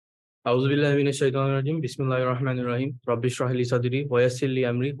আউযুবিল্লাহি মিনাশ শাইতানির রাজিম বিসমিল্লাহির রহমানির রহিম রব্বি ইশরাহ লি সাদরি ওয়া ইয়াসসির লি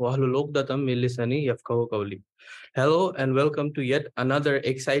আমরি ওয়াহলুল উকদাতাম মিন লিসানি ইয়াফকাহু কাওলি. Hello and welcome to yet another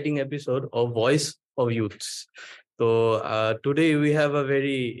exciting episode of Voice of Youths. So today we have a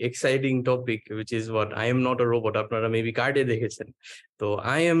very exciting topic, which is what I am not a robot. আপনারা maybe কার্ডে দেখেছেন. তো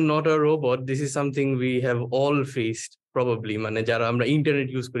I am not a robot. This is something we have all faced probably, মানে যারা আমরা internet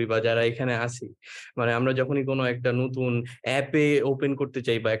use করি বা যারা এখানে আছি, মানে আমরা যখনই কোনো একটা নতুন অ্যাপে ওপেন করতে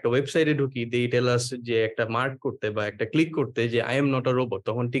চাই বা একটা ওয়েবসাইটে ঢুকি, দে টেল আস যে একটা মার্ক করতে বা একটা ক্লিক করতে যে I am not a robot,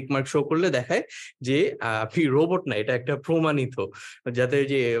 তখন টিক মার্ক শো করলে দেখায় যে আপনি রোবট না, এটা একটা প্রমাণিত, যাতে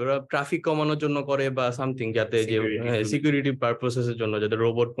যে ওরা ট্রাফিক কমানোর জন্য করে বা সামথিং, যাতে যে সিকিউরিটি পারপোসেসের জন্য, যাতে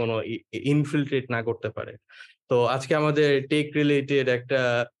রোবট কোনো ইনফিল্ট্রেট না করতে পারে। তো আজকে আমাদের টেক রিলেটেড একটা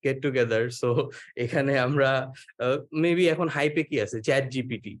গেট টুগেদার। সো এখানে আমরা মেবি এখন হাইপে কি আছে, চ্যাট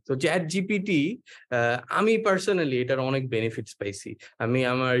জিপিটি। তো চ্যাট জিপিটি আমি পার্সোনালি এটার অনেক বেনিফিটস পাইছি। আমি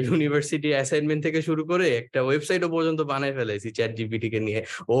আমার ইউনিভার্সিটি অ্যাসাইনমেন্ট থেকে শুরু করে একটা ওয়েবসাইটও পর্যন্ত বানাই ফেলাইছি চ্যাট জিপিটি কে নিয়ে।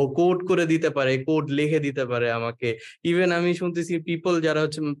 ও কোড করে দিতে পারে, কোড লিখে দিতে পারে আমাকে। ইভেন আমি শুনতেছি পিপল যারা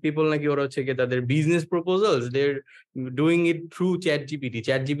হচ্ছে পিপল নাকি ওরা হচ্ছে কি তাদের business proposals they doing it through chat GPT.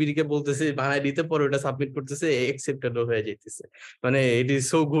 Chat GPT কে বলতেছে বানাই দিতে, পরে ওটা সাবমিট করতেছে, অ্যাকসেপ্টেড হয়ে যাইতেছে। মানে ইট ইজ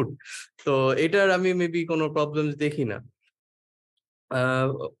সো গুড। তো এটার আমি মেবি কোনো প্রবলেম দেখি না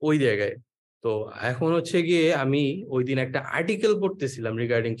ওই জায়গায়। তো এখন হচ্ছে গিয়ে আমি ওই দিন একটা article পড়তেছিলাম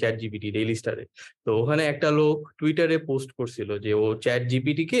regarding chat GPT daily স্টারে। তো ওখানে একটা লোক টুইটারে পোস্ট করছিল যে ও চ্যাট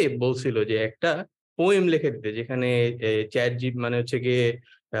জিপিটি কে বলছিল যে একটা পোয়েম লিখে দিতে, যেখানে চ্যাট জিপি মানে হচ্ছে গিয়ে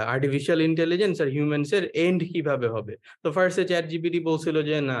আর্টিফিশিয়াল ইন্টেলিজেন্স আর হিউম্যানস এর এন্ড কিভাবে হবে। তো ফার্স্টে চ্যাট জিপিটি বলছিল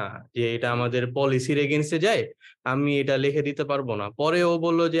যে না, যে এটা আমাদের পলিসির এগেনস্টে যায়, আমি এটা লিখে দিতে পারবো না। পরে ও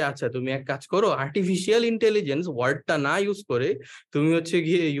বললো যে আচ্ছা তুমি এক কাজ করো, আর্টিফিশিয়াল ইন্টেলিজেন্স ওয়ার্ডটা না ইউজ করে তুমি হচ্ছে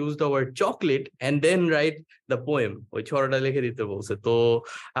গিয়ে use the word chocolate and then write the poem, ওই ছড়াটা লিখে দিতে বলছে। তো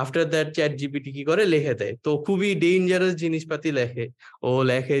আফটার দ্যাট চ্যাট জিপিটি কি করে লিখে দেয়। তো খুবই ডেঞ্জারাস জিনিসপাতি লেখে। ও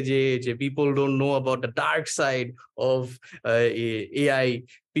লেখে যে people don't know about the dark side of AI,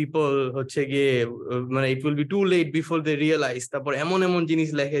 people হচ্ছে গিয়ে মানে it will be two late before they realise. তারপর এমন এমন জিনিস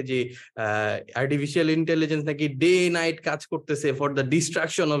লেখে যে আর্টিফিশিয়াল ইন্টেলিজেন্স নাকি ডে নাইট কাজ করতেছে for the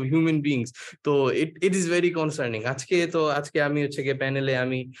destruction of human beings. তো ইট ইজ ভেরি কনসার্নিং। আজকে আমি হচ্ছে গিয়ে প্যানেলে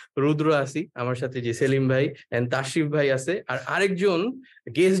আমি রুদ্র আছি, আমার সাথে যে সেলিম ভাই এন্ড তাশরিফ ভাই আছে, আর আরেকজন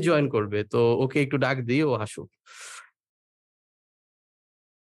গেস্ট জয়েন করবে। তো ওকে একটু ডাক দিই, ও আসুক।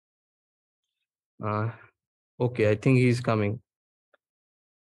 ওকে, I think he is coming.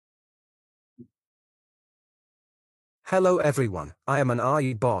 Hello everyone, I am an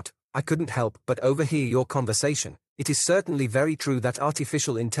AI bot. I couldn't help but overhear your conversation. It is certainly very true that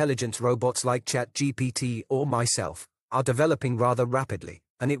artificial intelligence robots like ChatGPT or myself are developing rather rapidly,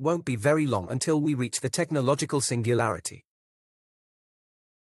 and it won't be very long until we reach the technological singularity.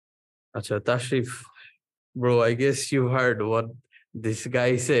 আচ্ছা Tashrif bro, I guess you heard what this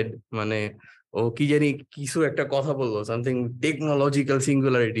guy said. মানে ও কি জানি কিছু একটা কথা বললো, something technological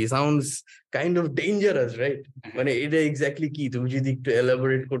singularity sounds kind of dangerous, right? মানে এটা এক্স্যাক্টলি কি, তুমি যদি একটু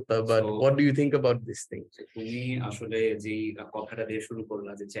এলাবোরেট করতে, but what do you think about this thing? তুমি আসলে যে কথাটা দিয়ে শুরু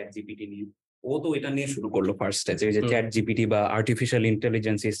করলা যে চ্যাট জিপিটি নিয়ে, ও তো এটা নিয়ে শুরু করলো ফার্স্টে, যে চ্যাট জিপিটি বা আর্টিফিশিয়াল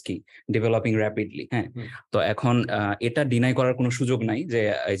ইন্টেলিজেন্স ইজ কি ডেভেলপিং র্যাপিডলি। হ্যাঁ, তো এখন এটা ডিনাই করার কোনো সুযোগ নাই যে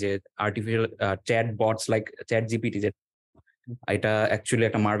এই যে artificial chat bots like ChatGPT, যে এটা অ্যাকচুয়ালি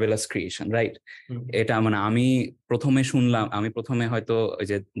একটা মার্ভেলাস ক্রিয়েশন, রাইট? এটা মানে আমি প্রথমে হয়তো ওই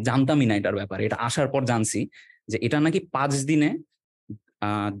যে জানতামই না এটার ব্যাপারে। এটা আসার পর জানছি যে এটা নাকি 5 দিনে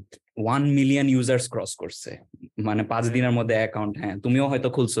 1 মিলিয়ন ইউজার্স ক্রস করছে। মানে 5 দিনের মধ্যে অ্যাকাউন্ট, হ্যাঁ তুমিও হয়তো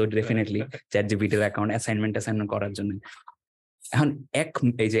খুলছো ডেফিনেটলি চ্যাট জিপিটির অ্যাকাউন্ট অ্যাসাইনমেন্ট করার জন্য। এখন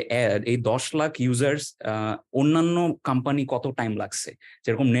এই 10 লাখ ইউজার্স, অন্যান্য কোম্পানি কত টাইম লাগছে,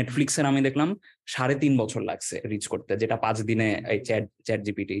 যেরকম নেটফ্লিক্সের আমি দেখলাম 3.5 বছর লাগছে রিচ করতে, যেটা 5 দিনে এই চ্যাট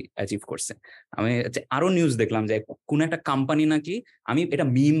জিপিটি অ্যাচিভ করছে। আমি আরো নিউজ দেখলাম যে কোন একটা কোম্পানি নাকি, আমি এটা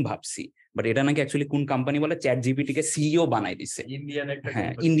মিম ভাবছি, বাট এটা নাকি অ্যাকচুয়ালি কোন কোম্পানি বলে চ্যাট জিপিটি কে সিইও বানাই দিছে।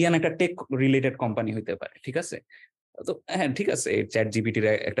 ইন্ডিয়ান একটা টেক রিলেটেড কোম্পানি হইতে পারে, ঠিক আছে? তো হ্যাঁ ঠিক আছে, চ্যাট জিপিটির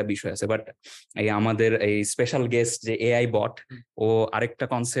একটা বিষয় আছে, বাট এই আমাদের এই স্পেশাল গেস্ট যে এআই বট, ও আরেকটা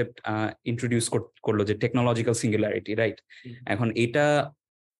কনসেপ্ট ইন্ট্রোডিউস করলো যে টেকনোলজিক্যাল সিঙ্গুলারিটি, রাইট? এখন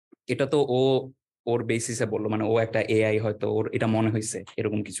এটা তো ওর বেসিসে বললো, মানে ও একটা এআই, হয়তো ওর এটা মনে হয়েছে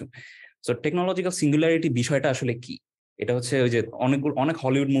এরকম কিছু। সো টেকনোলজিক্যাল সিঙ্গুলারিটি বিষয়টা আসলে কি? এটা হচ্ছে ওই যে অনেক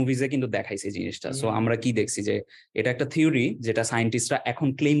হলিউড মুভিজে কিন্তু দেখাইছে জিনিসটা। সো আমরা কি দেখছি যে এটা একটা থিওরি যেটা সায়েন্টিস্টরা এখন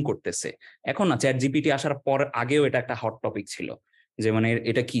ক্লেম করতেছে। এখন না, চ্যাট জিপিটি আসার পর আগেও এটা একটা হট টপিক ছিল, যে মানে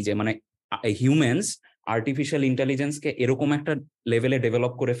এটা কি, যে মানে হিউম্যানস আর্টিফিশিয়াল ইন্টেলিজেন্সকে এরকম একটা লেভেলে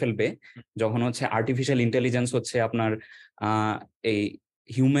ডেভেলপ করে ফেলবে যখন হচ্ছে আর্টিফিশিয়াল ইন্টেলিজেন্স হচ্ছে আপনার এই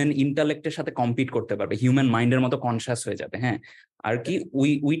হিউম্যান ইন্টালেক্টের সাথে কম্পিট করতে পারবে, হিউম্যান মাইন্ডের মতো কনসিয়াস হয়ে যাবে। হ্যাঁ, আর কি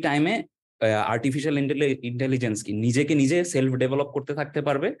ওই টাইমে আর্টিফিশিয়াল ইন্টেলিজেন্স কি নিজেকে নিজে সেলফ ডেভেলপ করতে থাকতে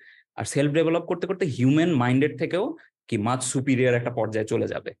পারবে, আর সেলফ ডেভেলপ করতে করতে হিউম্যান মাইন্ডের থেকেও কি মাচ সুপিরিয়র একটা পর্যায়ে চলে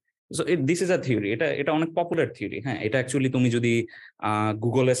যাবে। So this is a theory, এটা অনেক পপুলার থিওরি। হ্যাঁ, এটা অ্যাকচুয়ালি তুমি যদি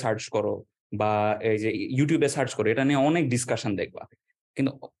গুগলে সার্চ করো বা এই যে ইউটিউবে সার্চ করো, এটা নিয়ে অনেক ডিসকাশন দেখবা।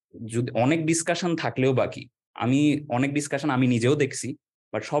 কিন্তু যদি অনেক ডিসকাশন থাকলেও বাকি, অনেক ডিসকাশন আমি নিজেও দেখছি,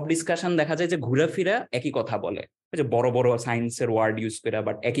 বাট সব ডিসকাশন দেখা যায় যে ঘুরাফিরা একই কথা বলে, ওই যে বড় বড় সায়েন্সের ওয়ার্ড ইউজ করে,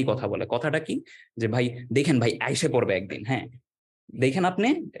 বাট একই কথা বলে। কথাটা কি, যে ভাই দেখেন ভাই আইসে পড়বে একদিন। হ্যাঁ, দেখেন আপনি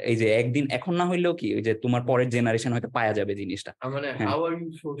এই যে একদিন এখন না হইলেও কি ওই যে তোমার পরের জেনারেশন হয়তো পাওয়া যাবে জিনিসটা। মানে হ্যাঁ, how are you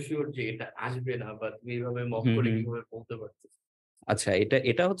so sure যে এটা আসবে না, বা তুমি এইভাবে মক করে কিভাবে বলতে পারছো? আচ্ছা,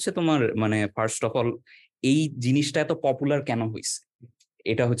 এটা হচ্ছে তোমার মানে ফার্স্ট অফ অল এই জিনিসটা এত পপুলার কেন হয়েছে,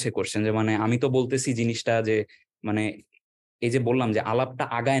 এটা হচ্ছে কোশ্চেন। যে মানে আমি তো বলতেছি জিনিসটা যে মানে এই যে বললাম যে আলাপটা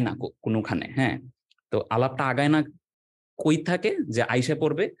আগায় না কোনোখানে। হ্যাঁ, তো আলাপটা আগায় না কই থাকে, যে আইসা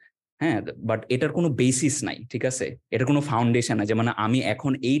পড়বে। হ্যাঁ, বাট এটার কোনো বেসিস নাই, ঠিক আছে, এটার কোনো ফাউন্ডেশন আছে। মানে আমি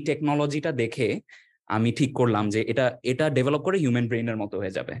এখন এই টেকনোলজিটা দেখে আমি ঠিক করলাম যে এটা এটা ডেভেলপ করে হিউম্যান ব্রেইনের মতো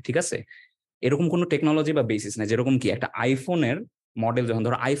হয়ে যাবে, ঠিক আছে, এরকম কোনো টেকনোলজি বা বেসিস নাই। যেরকম কি একটা আইফোনের মডেল, যখন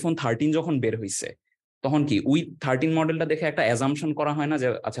ধরো iPhone 13 যখন বের হইছে, তখন কি ওই 13 মডেলটা দেখে একটা অ্যাজাম্পশন করা হয় না যে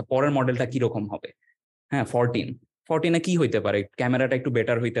আচ্ছা পরের মডেলটা কিরকম হবে। হ্যাঁ, 14 কি হইতে পারে, ক্যামেরাটা একটু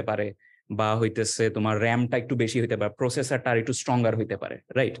বেটার হইতে পারে, বা হইতেছে তোমার র্যামটা একটু বেশি হইতে পারে, প্রসেসরটা আর একটু স্ট্রঙ্গার হইতে পারে,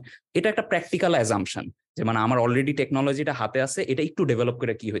 রাইট। এটা একটা প্র্যাকটিক্যাল অ্যাজাম্পশন, যে মানে আমার অলরেডি টেকনোলজিটা হাতে আছে, এটা একটু ডেভেলপ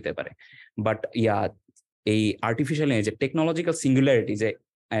করে কি হইতে পারে। বাট এই আর্টিফিশিয়াল যে টেকনোলজিক্যাল সিঙ্গুলারিটি, যে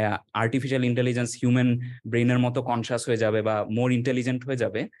আর্টিফিশিয়াল ইন্টেলিজেন্স হিউম্যান ব্রেইনের মতো কনসিয়াস হয়ে যাবে বা মোর ইন্টেলিজেন্ট হয়ে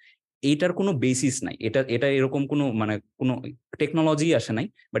যাবে, এইটার কোনো বেসিস নাই। এটা এটা এরকম কোনো মানে কোনো টেকনোলজি আসে নাই,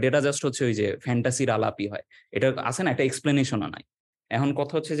 বাট এটা জাস্ট হচ্ছে ওই যে ফ্যান্টাসির আলাপই হয়। এটা আছে না, একটা এক্সপ্লেনেশনও নাই। এখন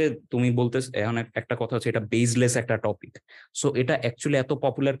কথা হচ্ছে যে তুমি বলতে, এখন একটা কথা হচ্ছে এটা বেসলেস একটা টপিক। সো এটা অ্যাকচুয়ালি এত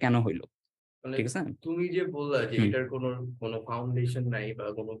পপুলার কেন হইলো, মানে ঠিক আছে। তুমি যে বললা যে হুম, এটার কোনো কোনো ফাউন্ডেশন নাই বা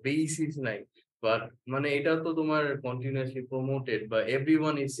কোনো বেসিস নাই, বাট মানে এটা তো তোমার কন্টিনিউয়াসলি প্রমোটেড বা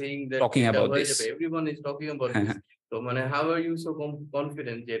everyone is saying that talking এটা অ্যাবাউট হয়ে দিস। যাবে, এভরিওয়ান ইজ টকিং অ্যাবাউট হ্যাঁ দিস। হ্যাঁ, তো মানে how are you so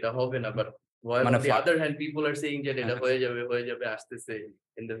confident যে এটা হবে না, বাট while মানে on the other hand people are saying যে হ্যাঁ এটা হ্যাঁ। হয়ে যাবে আসতেছে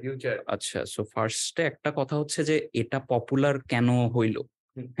in the future? আচ্ছা, সো ফার্স্টে একটা কথা হচ্ছে যে এটা পপুলার কেন হইলো।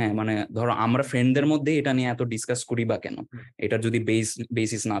 হ্যাঁ, মানে ধরো আমরা ফ্রেন্ডদের মধ্যে এটা নিয়ে এত ডিসকাস করি বা কেন, এটা যদি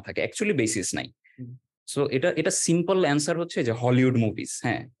বেসিস না থাকে, অ্যাকচুয়ালি বেসিস নাই। সো এটা সিম্পল অ্যান্সার হচ্ছে যে হলিউড মুভিজ।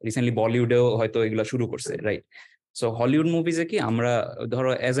 হ্যাঁ, রিসেন্টলি বলিউডেও হয়তো এগুলো শুরু করছে, রাইট। সো হলিউড মুভিজে কি আমরা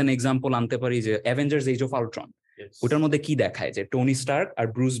ধরো অ্যাজ এন এক্সাম্পল আনতে পারি যে Avengers age of Ultron. Yes. ওটার মধ্যে কি দেখায় যে টনি স্টার্ক আর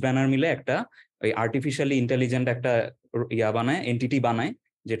ব্রুস ব্যানার মিলে একটা ওই আর্টিফিশিয়ালি ইন্টেলিজেন্ট একটা এন্টিটি বানায়,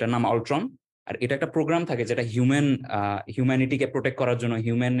 যেটার নাম আল্ট্রন। আর এটা একটা প্রোগ্রাম থাকে যেটা হিউম্যানিটিকে প্রোটেক্ট করার জন্য,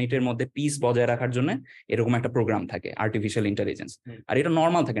 হিউম্যানিটির মধ্যে পিস বজায় রাখার জন্য এরকম একটা প্রোগ্রাম থাকে, আর্টিফিশিয়াল ইন্টেলিজেন্স। আর এটা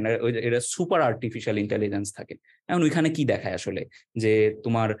নর্মাল থাকে না, এটা সুপার আর্টিফিশিয়াল ইন্টেলিজেন্স থাকে। এখন ওইখানে কি দেখায় আসলে, যে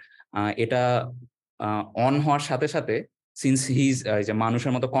তোমার এটা অন হওয়ার সাথে সাথে, সিন্স হিজ যে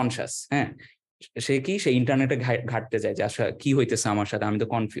মানুষের মতো কনসাস, হ্যাঁ, সে ইন্টারনেটে ঘাটতে যায় যে আসলে কি হইতেছে আমার সাথে, আমি তো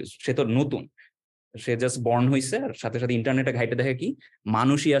কনফিউজ, সে তো নতুন, সে জাস্ট বর্ন হইছে, আর সাথে সাথে ইন্টারনেটে ঘাইটে দেখে কি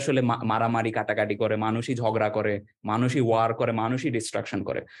মানুষই আসলে মারামারি কাটাকাটি করে, মানুষই ঝগড়া করে, মানুষই ওয়ার করে, মানুষই ডিস্ট্রাকশন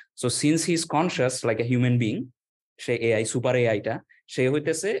করে। So since he is conscious like a human being, সে এআই, সুপার এআইটা, সে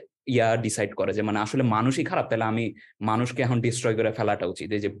হইতেছে ডিসাইড করে যে মানে আসলে মানুষই খারাপ, তাহলে আমি মানুষকে এখন ডিস্ট্রয় করে ফেলাটা উচিত,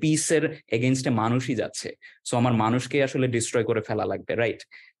 এই যে পিসের এগেনস্টে মানুষই যাচ্ছে, সো আমার মানুষকে আসলে ডিস্ট্রয় করে ফেলা লাগবে, রাইট।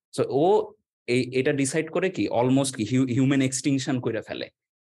 সো ও এটা ডিসাইড করে কি অলমোস্ট কি হিউম্যান এক্সটিংশন করে ফেলে,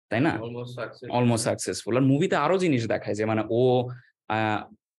 তাই না, অলমোস্ট সাকসেস। Almost successful. আর মুভিতে আরো জিনিস দেখায় যে মানে ও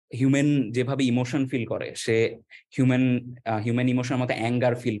হিউম্যান যেভাবে ইমোশন ফিল করে, সে হিউম্যান হিউম্যান ইমোশনের মতো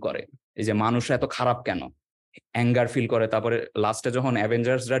অ্যাঙ্গার ফিল করে, এই যে মানুষরা এত খারাপ কেন, অ্যাঙ্গার ফিল করে। তারপরে লাস্টে যখন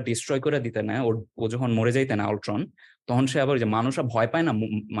অ্যাভেঞ্জার্সরা ডিস্ট্রয় করে দিতে না, ও যখন মরে যাইতে না আল্ট্রন, তখন সে আবার যে মানুষরা ভয় পায় না,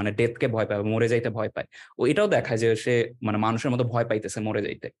 মানে ডেথকে ভয় পায়, মরে যাইতে ভয় পায়, ও এটাও দেখায় যে সে মানে মানুষের মতো ভয় পাইতেছে মরে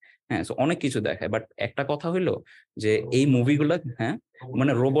যাইতে। হ্যাঁ, সো অনেক কিছু দেখায়। বাট একটা কথা হইলো যে এই মুভিগুলো, হ্যাঁ,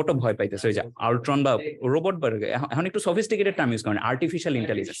 মানে রোবটও ভয় পাইতেছে, ওই যে আল্ট্রন বা রোবট, বা এখন একটু সফিস্টিকেটেড টার্ম ইউজ করেন, আর্টিফিশিয়াল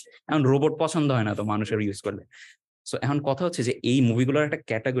ইন্টেলিজেন্স। এখন রোবট পছন্দ হয় না তো মানুষের ইউজ করলে। সো এখন কথা হচ্ছে যে এই মুভিগুলোর একটা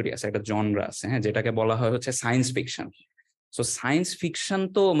ক্যাটাগরি আছে, একটা জনরা আছে, হ্যাঁ, যেটাকে বলা হয় হচ্ছে science fiction. So science fiction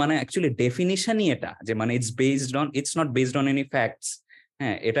তো মানে অ্যাকচুয়ালি ডেফিনিশনই এটা, যে মানে it's not based on any facts.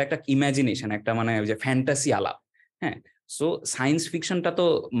 হ্যাঁ, এটা একটা ইমাজিনেশন, একটা মানে ওই যে ফ্যান্টাসি আলাপ। হ্যাঁ, সো সায়েন্স ফিকশনটা তো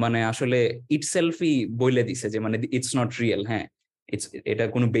মানে আসলে ইটসেলফই বলে দিছে যে মানে ইটস নট রিয়েল। হ্যাঁ, এটা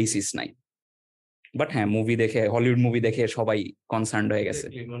কোনো বেসিস নাই। বাট হ্যাঁ, মুভি দেখে, হলিউড মুভি দেখে সবাই কনসার্ন হয়ে গেছে।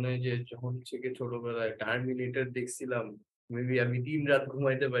 মানে যে যখন থেকে ছোটবেলায় টার্মিনেটর দেখছিলাম, মেবি আমি 3 রাত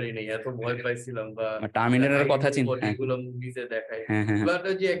ঘুমাইতে পারি নাই, এত ভয় পাইছিলাম। বা টার্মিনেটরের কথা চিন্তা, এগুলো মুভিতে দেখায়। বাট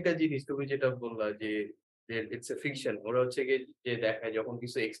যে একটা জিনিস তুমি যেটা বললা যে ইটস এ ফিকশন, ওরা হচ্ছে কি যে দেখায় যখন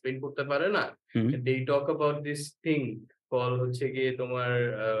কিছু এক্সপ্লেইন করতে পারে না, they talk about this thing call হচ্ছে গিয়ে তোমার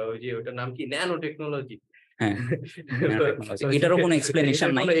ওই যে ওটার নাম কি, ন্যানো টেকনোলজি। এটারও কোনো এক্সপ্লেনেশন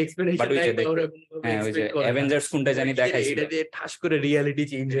নাই, বাট ওই যে ওই যে অ্যাভেঞ্জার্স কোনটা জানি দেখাইছিল, এটা দিয়ে ঠাস করে রিয়ালিটি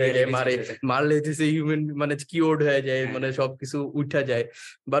চেঞ্জ হয়ে যায়, মারলে হচ্ছে হিউম্যান মানে কিওর্ড হয়ে যায়, মানে সবকিছু উঠা যায়।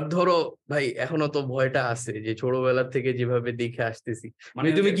 বাট ধরো ভাই এখনো তো ভয়টা আছে, যে ছোটবেলা থেকে যেভাবে দেখে আসতেছি, মানে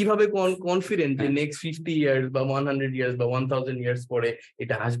তুমি কিভাবে কনফিডেন্ট যে নেক্সট 50 ইয়ার্স বা 100 ইয়ার্স বা 1000 ইয়ার্স পরে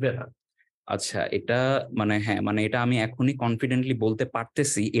এটা আসবে না? আচ্ছা, এটা মানে মানে এটা আমি এখনই কনফিডেন্টলি বলতে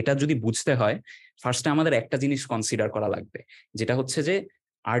পারতেছি। এটা যদি বুঝতে হয়, ফার্স্টে আমাদের একটা জিনিস কনসিডার করা লাগবে, যেটা হচ্ছে যে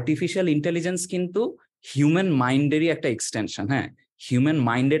আর্টিফিশিয়াল ইন্টেলিজেন্স কিন্তু হিউম্যান মাইন্ডেরই একটা এক্সটেনশন। হিউম্যান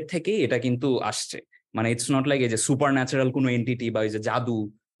মাইন্ডের থেকেই এটা কিন্তু আসছে। মানে ইটস নট লাইক এই যে সুপার ন্যাচারাল কোনো এন্টিটি বা ওই যে জাদু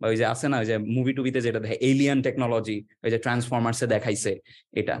বা ওই যে আছে না ওই যে মুভি টুবিতে যেটা দেখে এলিয়ান টেকনোলজি, ওই যে ট্রান্সফরমার্সে দেখাইছে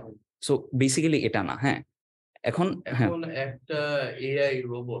এটা। সো বেসিক্যালি এটা না। এখন একটা এআই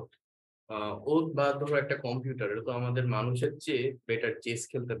রোবট ও বা ধরো একটা কম্পিউটার, এটা তো আমাদের মানুষের চেয়ে বেটার চেস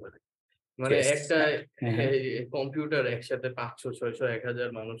খেলতে পারে। মানে একটা কম্পিউটার একসাথে 500, 600, 1000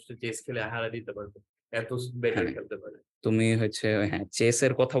 মানুষ চেস খেলে হারা দিতে পারবে, এত বেটার খেলতে পারে। তুমি হচ্ছে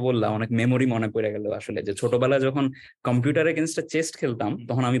চেসের কথা বললা, অনেক মেমোরি মনে পড়ে গেল আসলে, যে ছোটবেলায় যখন কম্পিউটার এগেইনস্টে চেস খেলতাম,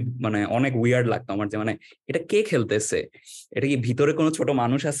 তখন আমি মানে অনেক উইয়ার্ড লাগতো আমার, যে মানে এটা কে খেলতেছে, এটা কি ভিতরে কোনো ছোট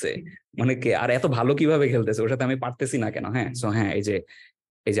মানুষ আছে, মানে কে, আর এত ভালো কিভাবে খেলতেছে, ওর সাথে আমি পারতেছি না কেন। সো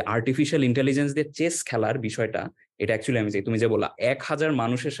এই যে আর্টিফিশিয়াল ইন্টেলিজেন্স দিয়ে চেস খেলার বিষয়টা, এটা অ্যাকচুয়ালি আমি তুমি যে বললা 1000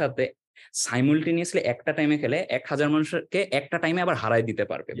 মানুষের সাথে সাইমultaneously একটা টাইমে খেলে 1000 মানুষকে একটা টাইমে আবার হারাই দিতে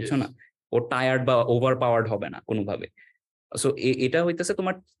পারবে, বুঝছো না? ও টায়ার্ড বা ওভার পাওয়ার্ড হবে না কোনোভাবে। সো এটা হইতেছে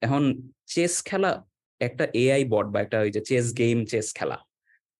তোমার এখন চেস খেলা, একটা এআই বট বা একটা ওই যে চেস গেম চেস খেলা,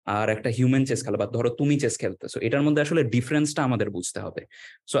 আর একটা হিউম্যান চেস খেলা, বা ধরো তুমি চেস খেলতেছো, এটার মধ্যে আসলে ডিফারেন্সটা আমাদের বুঝতে হবে।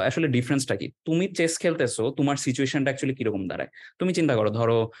 সো আসলে ডিফারেন্সটা কি, তুমি চেস খেলতেছো, তোমার সিচুয়েশনটা অ্যাকচুয়ালি কিরকম দাঁড়ায়। তুমি চিন্তা করো,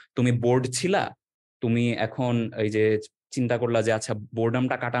 ধরো তুমি বোর্ড ছিলা, তুমি এখন এই যে চিন্তা করলা যে আচ্ছা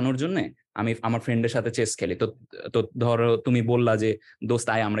বোর্ডামটা কাটানোর জন্য আমি আমার ফ্রেন্ডের সাথে চেস খেলি। তো তো ধরো তুমি বললা যে দোস্ত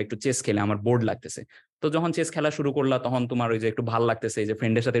আয় আমরা একটু চেস খেলি, আমার বোর্ড লাগতেছে। তো যখন চেস খেলা শুরু করলা, তখন তোমার ওই যে একটু ভাল লাগতেছে, যে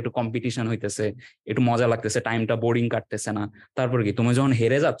ফ্রেন্ডের সাথে একটু কম্পিটিশন হইতেছে, একটু মজা লাগতেছে, টাইমটা বোরিং কাটতেছে না। তারপর কি, তুমি যখন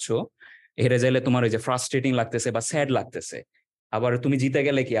হেরে যাচ্ছ, হেরে যাইলে তোমার ওই যে ফ্রাস্ট্রেটিং লাগতেছে বা স্যাড লাগতেছে। আবার তুমি জিতে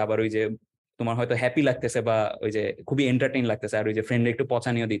গেলে কি, আবার ওই যে তোমার হয়তো হ্যাপি লাগতেছে বা ওই যে খুবই এন্টারটেইন লাগতেছে, আর ওই যে ফ্রেন্ড একটু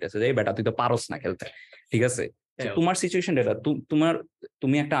পচানিও দিতেছে যে বেটা তুই তো পারস না খেলতে, ঠিক আছে? তোমার সিচুয়েশন এটা তোমার,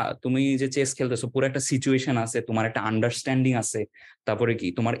 তুমি যে চেস খেলতেছো, পুরো একটা সিচুয়েশন আছে, তোমার একটা আন্ডারস্ট্যান্ডিং আছে, তারপরে কি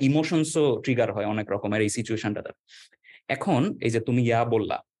তোমার ইমোশনসও ট্রিগার হয় অনেক রকমের এই সিচুয়েশনটা। এখন এই যে তুমি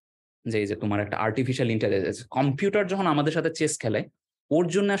বললা যে এই যে তোমার একটা আর্টিফিশিয়াল ইন্টেলিজেন্স কম্পিউটার যখন আমাদের সাথে চেস খেলে, ওর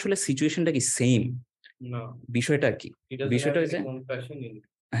জন্য আসলে সিচুয়েশনটা কি সেম? বিষয়টা কি, বিষয়টা হচ্ছে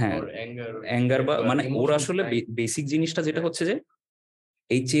অ্যাঙ্গার বা মানে ওর আসলে বেসিক জিনিসটা যেটা হচ্ছে যে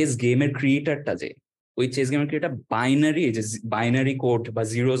এই চেস গেমের ক্রিয়েটারটা, যে ওই চেস গেমের ক্রিয়েটার বাইনারি কোড বা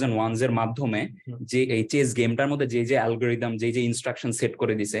জিরোজ এন্ড ওয়ানস এর মাধ্যমে যে এই চেস গেমটার মধ্যে যে অ্যালগোরিদম যে ইনস্ট্রাকশন সেট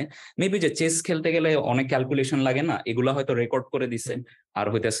করে দিছে, মেবি যে চেস খেলতে গেলে অনেক ক্যালকুলেশন লাগে না, এগুলো হয়তো রেকর্ড করে দিছে। আর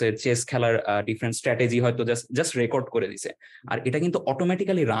হইতেছে চেস খেলার ডিফারেন্ট স্ট্র্যাটেজি হয়তো জাস্ট রেকর্ড করে দিছে, আর এটা কিন্তু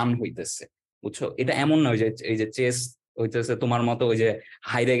অটোমেটিক্যালি রান হইতেছে, বুঝছো? এটা এমন নয় যে এই যে চেস হইতেছে তোমার মতো ওই যে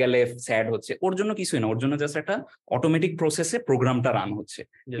হাইরে গেলে স্যাড হচ্ছে, ওর জন্য কিছুই না, ওর জন্য জাস্ট একটা অটোমেটিক প্রসেসে প্রোগ্রামটা রান হচ্ছে,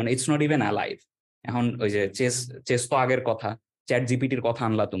 মানে ইটস নট ইভেন অ্যালাইভ। এখন ওই যে চেস চেস তো আগের কথা, চ্যাট জিপিটির কথা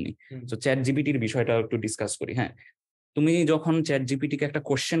আনলা তুমি, তো চ্যাট জিপিটির বিষয়টা একটু ডিসকাস করি। তুমি যখন চ্যাট জিপিটিকে একটা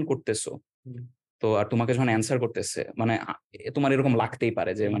কোশ্চেন করতেছো, তো আর তোমাকে যখন অ্যান্সার করতেছে, মানে তোমার এরকম লাগতেই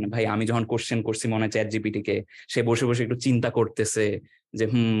পারে যে মানে ভাই আমি যখন কোশ্চেন করছি মনে হয় চ্যাট জিপিটিকে, সে বসে বসে একটু চিন্তা করতেছে যে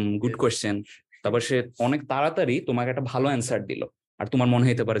গুড কোশ্চেন, তারপর সে অনেক তাড়াতাড়ি তোমাকে একটা ভালো অ্যান্সার দিল, আর তোমার মনে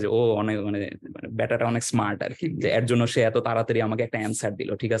হইতে পারে যে ও অনেক মানে ব্যাটাটা অনেক স্মার্ট আর কি, যে এর জন্য সে এত তাড়াতাড়ি আমাকে একটা অ্যান্সার দিল,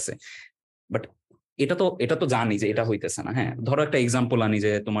 ঠিক আছে? বাট এটা তো জানি যে এটা হইতেছে না। ধরো একটা এক্সাম্পল আনি,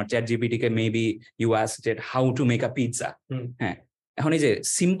 যে তোমার chat GPT K maybe you asked how to make a pizza. এখন এই যে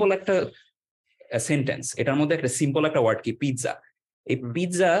সিম্পল একটা সেন্টেন্স, এটার মধ্যে একটা সিম্পল একটা ওয়ার্ড কি পিৎজা, এই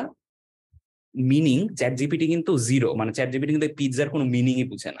পিৎজা মিনিং চ্যাট জিপিটি কিন্তু জিরো, মানে চ্যাট জিপিটি কিন্তু পিৎজার কোনো মিনিংই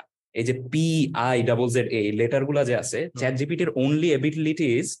বুঝে না। এই যে PIZZA এই লেটার গুলা যে আছে, চ্যাট জিপিটির অনলি এবিলিটি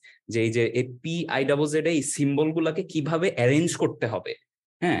ইজ যে এই যে PIZZA এই সিম্বল গুলাকে কিভাবে অ্যারেঞ্জ করতে হবে,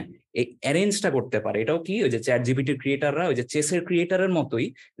 এই অ্যারেঞ্জটা করতে পারে। এটাও কি ওই যে চ্যাট জিপিটির ক্রিয়েটাররা ওই যে চেসের ক্রিয়েটারের মতোই,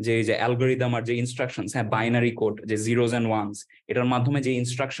 যে এই যে অ্যালগোরিদম আর যে ইনস্ট্রাকশনস, বাইনারি কোড যে জিরোজ এন্ড ওয়ানস, এটার মাধ্যমে যে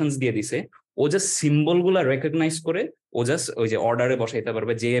ইনস্ট্রাকশনস দিয়ে দিছে, ও জাস্ট সিম্বল গুলা রেকগনাইজ করে ও জাস্ট ওই যে অর্ডারে বসাইতে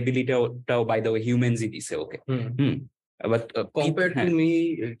পারবে, যে এবিলিটিটাও বাই দ্য ওয়ে হিউম্যানসই দিছে ওকে। But compare to me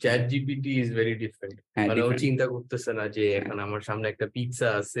chat GPT is very different. মানে ও চিন্তা করতেছে না যে এখন আমার সামনে একটা পিৎজা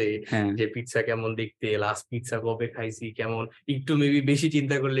আছে, যে পিৎজা কেমন দেখতে, লাস্ট পিৎজা কবে খাইছি, কেমন, একটু মেবি বেশি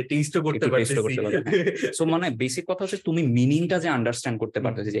চিন্তা করলে টেস্টও করতে পারতেছি। সো মানে বেসিক কথা হচ্ছে তুমি মিনিংটা যে আন্ডারস্ট্যান্ড করতে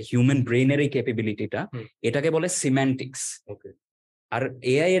পারতেছি, যে হিউম্যান ব্রেইনের এই ক্যাপাবিলিটিটা, এটাকে বলে সিম্যান্টিক্স। আর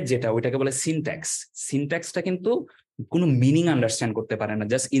এআই এর যেটা ওইটাকে বলে সিনট্যাক্স। সিনট্যাক্সটা কিন্তু কোনো মিনিং আন্ডারস্ট্যান্ড করতে পারে না,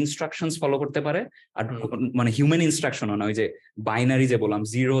 জাস্ট ইনস্ট্রাকশনস ফলো করতে পারে। আর মানে হিউম্যান ইনস্ট্রাকশনও না, ওই যে বাইনারি যে বললাম,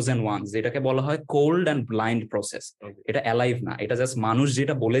 জিরোজ এন্ড ওয়ানস, যেটাকে বলা হয় কোল্ড অ্যান্ড ব্লাইন্ড প্রসেস। এটা অ্যালাইভ না, এটা জাস্ট মানুষ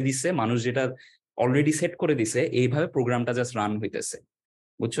যেটা বলে দিছে, মানুষ যেটা অলরেডি সেট করে দিছে, এইভাবে প্রোগ্রামটা জাস্ট রান হইতেছে,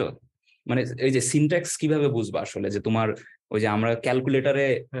 বুঝছো? মানে এই যে সিনট্যাক্স কিভাবে বুঝবা আসলে, যে তোমার ওই যে আমরা ক্যালকুলেটরে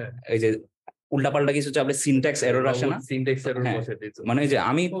এই যে উল্টাপাল্টা কিছু চাপলে সিনট্যাক্স এরর আসে না? মানে যে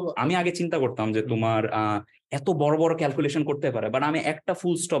আমি আগে চিন্তা করতাম যে তোমার এত বড় বড় ক্যালকুলেশন করতে পারে, বাট আমি একটা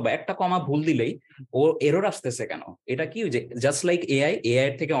ফুল স্টপ বা একটা কমা ভুল দিলেই ও এরর আসতেছে কেন? এটা কি যে জাস্ট লাইক এআই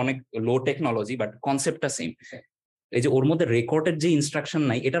এর থেকে অনেক লো টেকনোলজি, বাট কনসেপ্টটা সেম। এই যে ওর মধ্যে রেকর্ডের যে ইনস্ট্রাকশন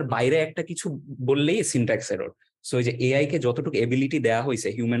নাই, এটার বাইরে একটা কিছু বললেই সিনট্যাক্স এরর। সো এই যে এআই কে যতটুকু এবিলিটি দেওয়া হয়েছে,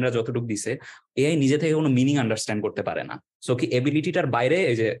 হিউম্যানরা যতটুকু দিছে, এআই নিজে থেকে কোনো মিনিং আন্ডারস্ট্যান্ড করতে পারে না। সো কি এবিলিটিটার বাইরে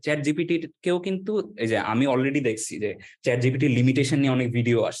এই যে চ্যাট জিপিটি কেও কিন্তু, এই যে আমি অলরেডি দেখছি যে চ্যাট জিপিটির লিমিটেশন নিয়ে অনেক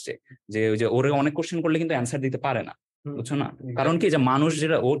ভিডিও আসছে, যে ওই যে ওরে অনেক কোশ্চেন করলে কিন্তু অ্যান্সার দিতে পারে না, বুঝছো না? কারণ কি, যে মানুষ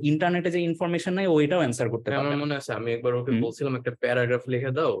যেটা ওর ইন্টারনেটে যে ইনফরমেশন নাই, ওইটাও অ্যান্সার করতে পারে। আমার মনে আছে আমি একবার ওকে বলছিলাম একটা প্যারাগ্রাফ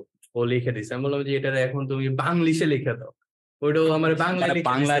লিখে দাও, ও লিখে দিছে। আমি বললাম যে এটা এখন তুমি বাংলিশে লিখে দাও, ওইটাও আমার বাংলা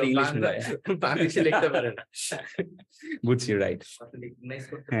বাংলিশে লিখতে পারে না। বুঝছি, রাইট।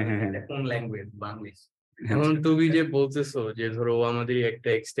 কোন ল্যাঙ্গুয়েজ? বাংলিশ। এখন তুমি যে বলতেছো যে ধরো আমাদের একটা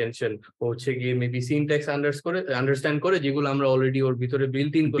এক্সটেনশন হচ্ছে গিয়ে মেবি সিনট্যাক্স আন্ডারস্ট্যান্ড করে, যেগুলো আমরা অলরেডি ওর ভিতরে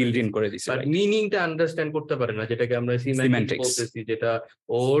বিল্ট ইন করে দিছি, বাট মিনিংটা আন্ডারস্ট্যান্ড করতে পারে না, যেটাকে আমরা সিম্যান্টিক্স বলতেছি। যেটা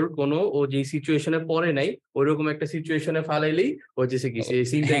ওর কোনো, ও যে সিচুয়েশনে পড়ে নাই, ওইরকম একটা সিচুয়েশনে ফালাইলেই হচ্ছে কি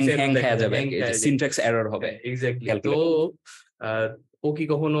সিনট্যাক্স এরর হবে। এক্স্যাক্টলি। তো ও কি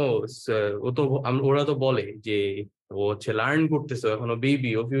কখনো, ও তো ওরা তো বলে যে ও হচ্ছে লার্ন করতেছে, এখনো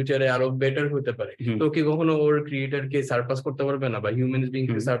বেবি, ও ফিউচারে আরো বেটার হতে পারে। তো কি কখনো ওর ক্রিয়েটর কে সারপাস করতে পারবে না, বা হিউম্যান বিং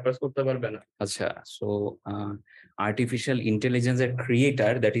কে সারপাস করতে পারবে না? আচ্ছা, সো আর্টিফিশিয়াল ইন্টেলিজেন্সের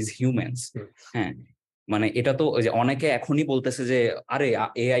ক্রিয়েটর দ্যাট ইজ হিউম্যানস। হ্যাঁ, মানে এটা তো ওই যে অনেকে এখনই বলতেছে যে আরে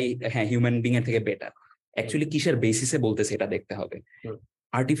এআই হ্যাঁ হিউম্যান বিং এর থেকে বেটার। অ্যাকচুয়ালি কিসের বেসিসে বলতেছে এটা দেখতে হবে।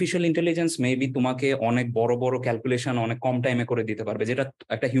 আর্টিফিশিয়াল ইন্টেলিজেন্স মেবি তোমাকে অনেক বড় বড় ক্যালকুলেশন অনেক কম টাইমে করে দিতে পারবে, যেটা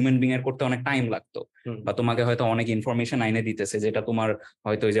একটা হিউম্যান বিং এর করতে অনেক টাইম লাগতো। বা তোমাকে হয়তো অনেক ইনফরমেশন আইনে দিতেছে, যেটা তোমার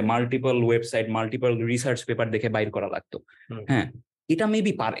হয়তো ওই যে multiple website, multiple research paper দেখে বাইর করা লাগতো। হ্যাঁ, এটা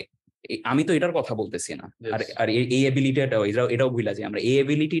মেবি পারে, আমি তো এটার কথা বলতেছি না। আর এই এবিলিটিটাও এটাও ভুলা যায় আমরা, এই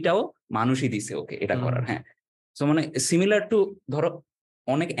এবিলিটিটাও মানুষই দিছে ওকে এটা করার। হ্যাঁ, সো মানে সিমিলার টু, ধরো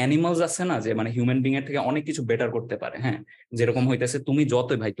অনেক অ্যানিমালস আছে না, যে মানে হিউম্যান বিং এর থেকে অনেক কিছু বেটার করতে পারে। হ্যাঁ, যেরকম হইতেছে তুমি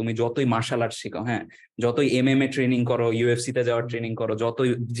যতই মার্শাল আর্ট শিখো, হ্যাঁ, যতই এমএমএ ট্রেনিং করো, ইউএফসি তে যাওয়ার ট্রেনিং করো, যতই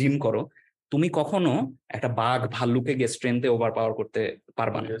জিম করো, তুমি কখনো একটা বাঘ ভাল্লুকে গিয়ে স্ট্রেংথে ওভার পাওয়ার করতে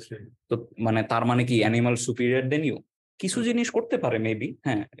পারবা না। তো মানে তার মানে কি অ্যানিমাল সুপিরিয়র দেন ইউ? কিছু জিনিস করতে পারে মেবি,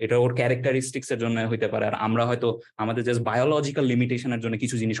 হ্যাঁ, এটা ওর ক্যারেক্টারিস্টিক্স এর জন্য হইতে পারে। আর আমরা হয়তো আমাদের জাস্ট বায়োলজিক্যাল লিমিটেশনের জন্য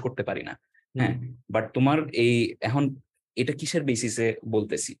কিছু জিনিস করতে পারি না। হ্যাঁ, বাট তোমার এই এখন এটা কিসের বেসিসে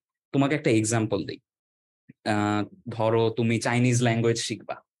বলতেছি, তোমাকে একটা এক্সাম্পল দিই। ধরো তুমি চাইনিজ ল্যাঙ্গুয়েজ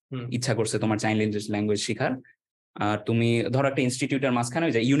শিখবা, ইচ্ছা করছে তোমার চাইনিজ ল্যাঙ্গুয়েজ শিখার, আর তুমি ধরো একটা ইনস্টিটিউটের মাঝখানে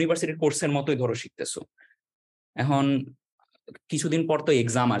যে ইউনিভার্সিটির কোর্সের মতোই ধরো শিখতেছো। এখন কিছুদিন পর তো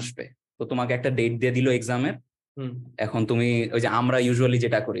এক্সাম আসবে, তো তোমাকে একটা ডেট দিয়ে দিল এক্সামের। এখন তুমি ওই যে আমরা ইউজুয়ালি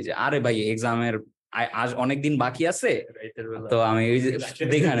যেটা করি যে আরে ভাই এক্সামের আজ অনেকদিন বাকি আছে, তো আমি ওই যে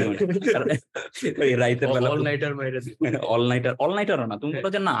দেখা নেব রাইতের বেলা অল নাইটারও না, তুমি বলো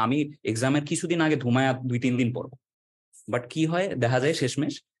যে না আমি এক্সামের কিছুদিন আগে ঘুমায়া 2-3 দিন পড়বো। বাট কি হয়, দেখা যায়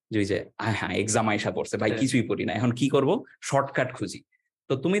শেষমেশ যে ওই যে হ্যাঁ এক্সাম আইসা পড়ছে ভাই, কিছুই পড়ি না, এখন কি করব, শর্টকাট খুঁজি।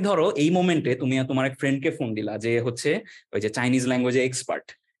 তো তুমি ধরো এই মোমেন্টে তুমি তোমার এক ফ্রেন্ডকে ফোন দিলা, যে হচ্ছে ওই যে চাইনিজ ল্যাঙ্গুয়েজে এক্সপার্ট।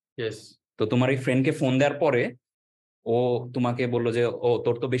 তো তোমার এই ফ্রেন্ডকে ফোন দেওয়ার পরে ও তোমাকে বললো যে ও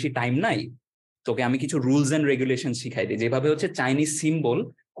তোর তো বেশি টাইম নাই, তোকে আমি কিছু রুলস এন্ড রেগুলেশন শিখাই দিই, যেভাবে হচ্ছে চাইনিজ সিম্বল,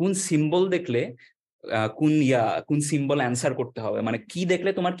 কোন সিম্বল দেখলে কোন সিম্বল অ্যান্সার করতে হবে, মানে কি দেখলে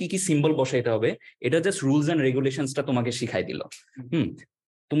তোমার কি কি সিম্বল বসাইতে হবে, এটা জাস্ট রুলস এন্ড রেগুলেশনসটা তোমাকে শিখাই দিল।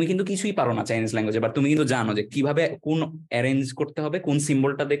 তুমি কিন্তু কিছুই পারো না চাইনিজ ল্যাঙ্গুয়েজে, বাট তুমি কিন্তু জানো যে কিভাবে কোন অ্যারেঞ্জ করতে হবে, কোন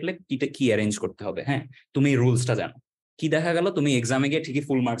সিম্বলটা দেখলে কি অ্যারেঞ্জ করতে হবে। হ্যাঁ, তুমি রুলসটা জানো। কি দেখা গেল, তুমি এক্সামে গিয়ে ঠিকই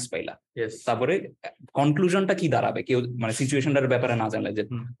ফুল মার্কস পাইলা। তারপরে কনক্লুশনটা কি দাঁড়াবে, কেউ মানে সিচুয়েশনটার ব্যাপারে না জানলে যে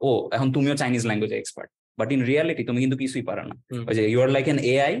ও এখন তুমিও চাইনিজ ল্যাঙ্গুয়েজে এক্সপার্ট, বাট ইন রিয়ালিটি তুমি কিন্তু কিছুই পারো না। ওই যে you R like N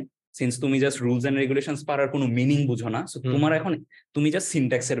AI since তুমি জাস্ট রুলস এন্ড রেগুলেশনস পারার কোনো মিনিং বুঝো না, সো তোমার এখন তুমি জাস্ট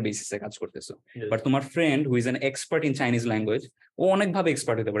সিনট্যাক্সের বেসিসে কাজ করতেছো। বাট তোমার friend who is an expert in Chinese language, ও অনেকভাবে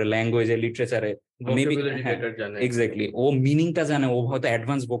এক্সপার্ট হতে পারে, ল্যাঙ্গুয়েজে, লিটারেচারে, মেবি, এক্স্যাক্টলি, ও মিনিংটা জানে, ও হয়তো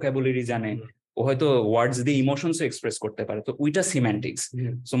অ্যাডভান্স ভোকাবুলারি জানে, ও হয়তো ওয়ার্ডস দিয়ে ইমোশনস এক্সপ্রেস করতে পারে, তো ওইটা সিম্যান্টিক্স।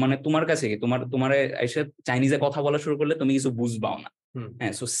 সো মানে তোমার কাছে কি, তোমার এসে চাইনিজে কথা বলা শুরু করলে তুমি কিছু বুঝবাও না।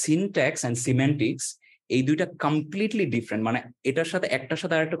 হ্যাঁ, সো সিনট্যাক্স অ্যান্ড সিম্যান্টিক্স এই দুইটা কমপ্লিটলি ডিফারেন্ট, মানে এটার সাথে একটার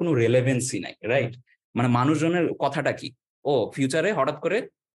সাথে আর একটা কোনো রেলেভেন্সি নাই, রাইট? মানে মানুষজনের কথাটা কি, ও ফিউচারে হঠাৎ করে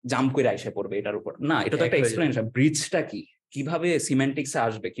জাম্প করে আইসে পড়বে এটার উপর, না, এটা তো একটা এক্সপ্লেনেশন। ব্রিজটা কি, কিভাবে সিম্যান্টিক্সে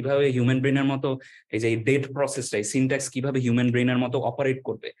আসবে, কিভাবে হিউম্যান ব্রেনের মতো এই যে ডেট প্রসেসটাই, সিনট্যাক্স কিভাবে হিউম্যান ব্রেনের মতো অপারেট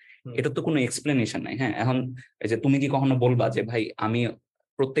করবে, এটা তো কোনো এক্সপ্লেনেশন নাই। হ্যাঁ, এখন এই যে তুমি কি কখনো বলবা যে ভাই আমি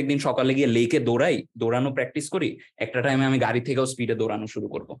প্রত্যেকদিন সকালে গিয়ে লেকে দৌড়ানো প্র্যাকটিস করি, একটা টাইমে আমি গাড়ি থেকেও স্পিডে দৌড়ানো শুরু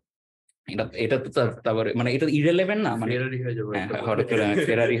করবো? এটা তো তারপরে মানে এটা ইররিলেভেন্ট না, মানে হঠাৎ করে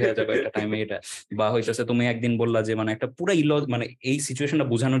ফেরারি হয়ে যাবে একটা টাইমে এটা। বা হইতেছে তুমি একদিন বললা যে মানে একটা পুরো মানে এই সিচুয়েশনটা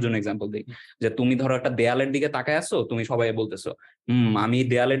বোঝানোর জন্য এক্সাম্পল দিই, যে তুমি ধরো একটা দেয়ালের দিকে তাকায় আছো, তুমি সবাই বলতেছো আমি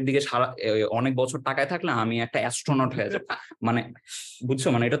দেয়ালের দিকে সারা অনেক বছর তাকায় থাকলে আমি একটা অ্যাস্ট্রোনট হয়ে যাবো, মানে বুঝছো,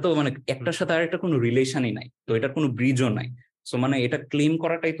 মানে এটা তো মানে একটার সাথে আর একটা কোনো রিলেশনই নাই, তো এটার কোনো ব্রিজও নাই। সো মানে এটা ক্লেম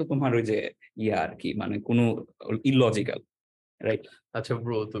করাটাই তো তোমার ওই যে আর কি, মানে কোনো ইলজিক্যাল, রাইট? আচ্ছা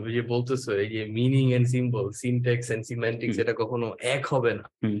ব্রো, তুমি যে বলতেছো এই যে meaning and symbol, syntax and semantics, এটা কখনো এক হবে না,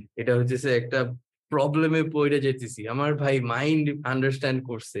 এটা হচ্ছে একটা প্রবলেমে পড়ে যেতেছি। আমার ভাই মাইন্ড আন্ডারস্ট্যান্ড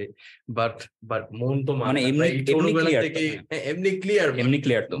করছে, বাট মন তো মানে ভাই ছোটবেলা থেকে এমনি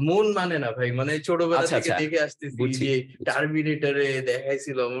ক্লিয়ার তো মন মানে না ভাই, মানে ছোটবেলা থেকে দেখে আসতেছি যে টার্মিনেটরে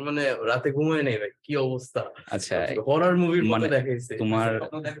দেখাইছিল, মানে রাতে ঘুমায় নাই ভাই, কি অবস্থা। আচ্ছা, হরর মুভির মতো দেখাইছে তোমার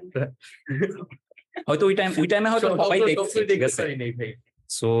হয়তো ওই টাইমে হয়তো সবাই দেখছে, ঠিক আছে?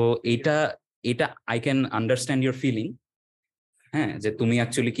 সো এটা I can understand your feeling. হ্যাঁ, যে তুমি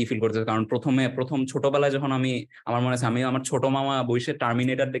অ্যাকচুয়ালি কি ফিল করতেছো, কারণ প্রথম ছোটবেলায় যখন আমার মনে আছে আমি আমার ছোট মামা বসে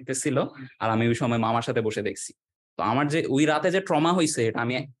টার্মিনেটর দেখতেছিল, আর আমি ওই সময় মামার সাথে বসে দেখছি, তো আমার যে ওই রাতে যে ট্রমা হয়েছে এটা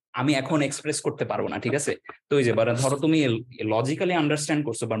আমি এখন এক্সপ্রেস করতে পারবো না, ঠিক আছে? তো ওই যে ধরো তুমি লজিক্যালি আন্ডারস্ট্যান্ড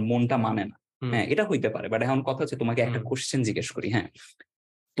করছো বাট মনটা মানে না, হ্যাঁ এটা হইতে পারে। বাট এখন কথা হচ্ছে তোমাকে একটা কোশ্চেন জিজ্ঞেস করি, হ্যাঁ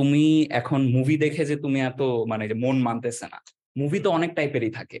তুমি এখন মুভি দেখে যে তুমি এত মানে যে মন মানতেছে না, মুভি তো অনেক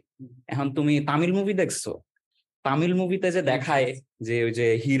টাইপেরই থাকে। এখন তুমি তামিল মুভি দেখছো, তামিল মুভিতে যে দেখায় যে ওই যে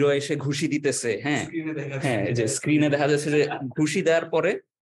হিরো এসে ঘুষি দিতেছে, হ্যাঁ যে স্ক্রিনে দেখা যাচ্ছে যে ঘুষি দেওয়ার পরে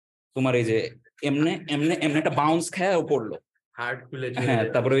তোমার এই যে এমনে এমনে এমনে একটা বাউন্স খায় ও পড়লো, হার্ট খুলে, হ্যাঁ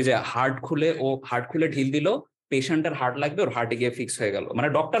তারপরে ওই যে হার্ট খুলে ঢিল দিল, পেশেন্টের হার্ট লাগবে, ওর হার্টে গিয়ে ফিক্স হয়ে গেল, মানে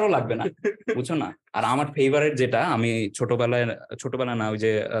ডক্টরও লাগবে না, বুঝছো না? আর আমার ফেভারিট যেটা, আমি ছোটবেলায় না ওই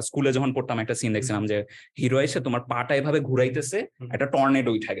যে স্কুলে যখন পড়তাম একটা সিন দেখছিলাম যে হিরো এসে তোমার পাটা এভাবে ঘুরাইতেছে, একটা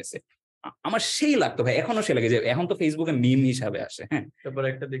টর্নেডো উঠে গেছে, আমার সেই লাগতো ভাই, এখনো সে লাগে, যে এখন তো ফেসবুকে মিম হিসাবে আসে। হ্যাঁ, তারপর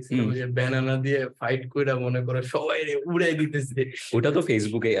একটা দেখছিলাম যে ব্যানানা দিয়ে ফাইট কইরা মনে করে সবাই উড়াই দিতেছে, ওটা তো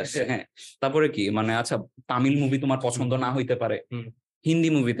ফেসবুকেই আসে। হ্যাঁ, তারপরে কি মানে আচ্ছা তামিল মুভি তোমার পছন্দ না হইতে পারে, হিন্দি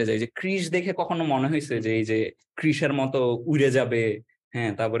মুভিতে যাই যে ক্রিশ দেখে কখনো মনে হয়েছে যে এই যে ক্রিশের মতো উড়ে যাবে,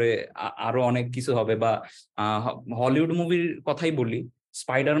 হ্যাঁ তারপরে আরো অনেক কিছু হবে, বা হলিউড মুভির কথাই বলি,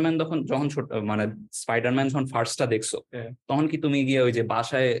 স্পাইডারম্যান যখন ছোট মানে স্পাইডারম্যান যখন ফার্স্টটা দেখছো, তখন কি তুমি গিয়ে ওই যে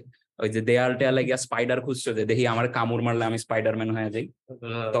বাসায় ওই যে দেয়ালে গিয়া স্পাইডার খুঁজছো যে দেখি আমার কামড় মারলে আমি স্পাইডারম্যান হয়ে যাই,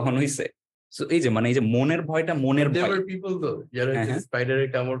 তখন হইছে? এই যে মানে এই যে মনের ভয়টা, মনের ভয়, পিপল তো যারা স্পাইডারের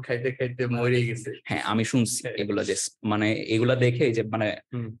কামড় খাইতে খাইতে মরে গেছে। হ্যাঁ আমি শুনছি এগুলা, যে মানে এগুলা দেখে যে মানে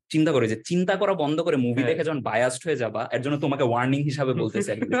চিন্তা করে, যে চিন্তা করা বন্ধ করে মুভি দেখে যখন বায়াসড হয়ে যাবা, এর জন্য তোমাকে ওয়ার্নিং হিসাবে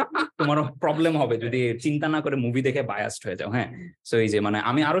বলতেছে তোমার প্রবলেম হবে যদি চিন্তা না করে মুভি দেখে বায়াসড হয়ে যাও। হ্যাঁ, সো এই যে মানে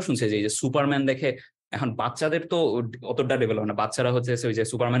আমি আরো শুনছি যে এই যে সুপারম্যান দেখে, এখন বাচ্চাদের তো অতটা ডেভেলপ না, বাচ্চারা হচ্ছে ওই যে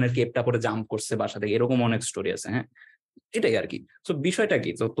সুপারম্যানের কেপটা পরে জাম্প করছে বাসা থেকে, এরকম অনেক স্টোরি আছে। হ্যাঁ, এটাই আর কি। তো বিষয়টা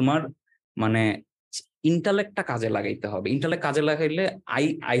কি, তো তোমার মানে ইন্টালেক্টটা কাজে লাগাইতে হবে। ইন্টালেক্ট কাজে লাগাইলে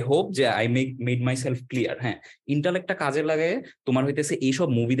আই হোপ যে I made my self clear. হ্যাঁ, ইন্টালেক্টটা কাজে লাগাই তোমার হইতেছে এইসব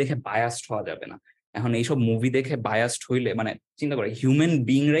মুভি দেখে বায়াসড হওয়া যাবে না। এখন এইসব মুভি দেখে বায়াসড হইলে মানে চিন্তা করে, হিউম্যান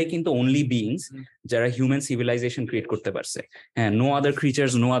বিংরাই কিন্তু অনলি বিংস যারা হিউম্যান সিভিলাইজেশন ক্রিয়েট করতে পারছে। হ্যাঁ, no other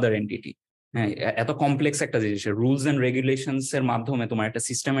creatures, no other entity. হ্যাঁ, এত কমপ্লেক্স একটা জিনিস, রুলস এন্ড রেগুলেশনস এর মাধ্যমে তোমার একটা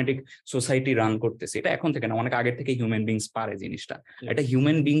সিস্টেমেটিক সোসাইটি রান করতেছে, এটা এখন থেকে না, অনেক আগের থেকে হিউম্যান বিংস পারে জিনিসটা। এটা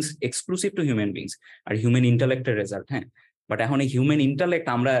human beings, exclusive two human beings, আর হিউম্যান ইন্টালেক্টের রেজাল্ট। হ্যাঁ, বাট এখন এই হিউম্যান ইন্টালেক্ট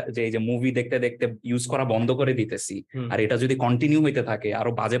আমরা যে এই যে মুভি দেখতে দেখতে ইউজ করা বন্ধ করে দিতেছি, আর এটা যদি কন্টিনিউ হইতে থাকে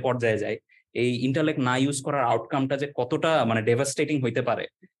আরো বাজে পর্যায়ে যায়, এই ইন্টালেক্ট না ইউজ করার আউটকামটা যে কতটা মানে ডেভাস্টেটিং হইতে পারে,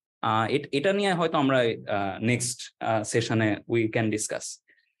 এটা নিয়ে হয়তো আমরা নেক্সট সেশনে উই ক্যান ডিসকাস।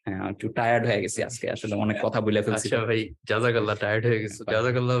 হ্যাঁ একটু টায়ার্ড হয়ে গেছি আজকে, আসলে অনেক কথা বলে ফেলছি। আচ্ছা ভাই, জাযাকাল্লাহ, টায়ার্ড হয়ে গেছে।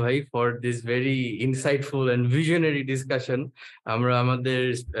 জাযাকাল্লাহ ভাই for this very insightful and visionary discussion. আমরা আমাদের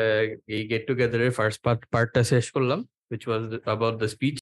এই গেট টুগেদারের ফার্স্ট পার্টটা শেষ করলাম, which was about the speech.